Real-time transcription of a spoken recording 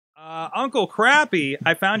Uncle Crappy,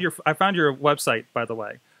 I found your website, by the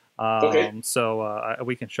way. Okay. So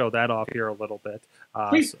we can show that off here a little bit.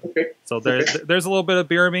 Sweet. Okay. So there's a little bit of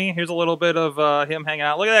beer me. Here's a little bit of him hanging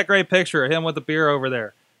out. Look at that great picture of him with the beer over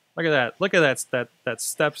there. Look at that. Look at that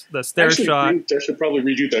stair Actually, shot. I should probably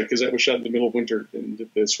redo that because that was shot in the middle of winter and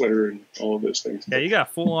the sweater and all of those things. Yeah, you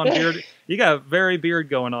got full on beard. You got very beard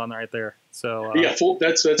going on right there. So yeah, full.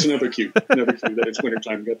 That's another cue. Another cue that it's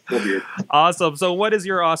wintertime. Got the full beard. Awesome. So what is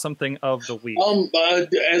your awesome thing of the week?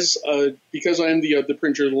 Because I am the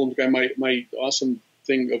printer little guy, my awesome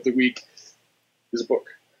thing of the week is a book.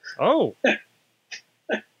 Oh.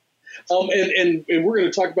 And we're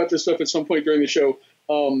going to talk about this stuff at some point during the show.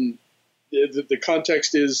 The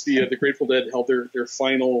context is the Grateful Dead held their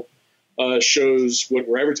final shows, what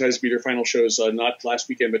were advertised to be their final shows, not last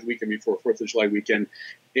weekend, but the weekend before, 4th of July weekend.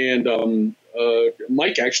 And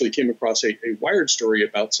Mike actually came across a Wired story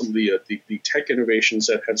about some of the tech innovations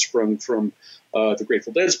that had sprung from the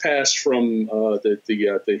Grateful Dead's past, from the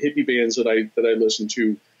hippie bands that I listened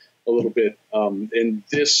to a little bit. And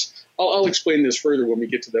this, I'll explain this further when we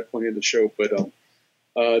get to that point in the show, but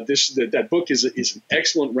that book is an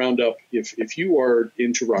excellent roundup if you are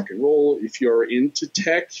into rock and roll, if you are into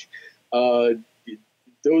tech,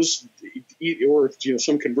 those or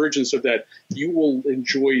some convergence of that, you will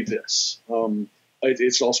enjoy this.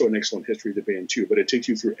 It's also an excellent history of the band too, but it takes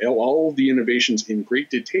you through all of the innovations in great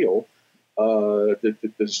detail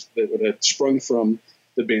that sprung from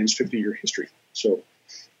the band's 50-year history. So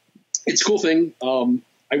it's a cool thing.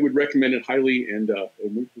 I would recommend it highly, and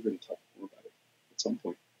we're going to talk more about it at some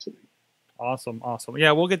point today. Awesome.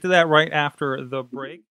 Yeah, we'll get to that right after the break.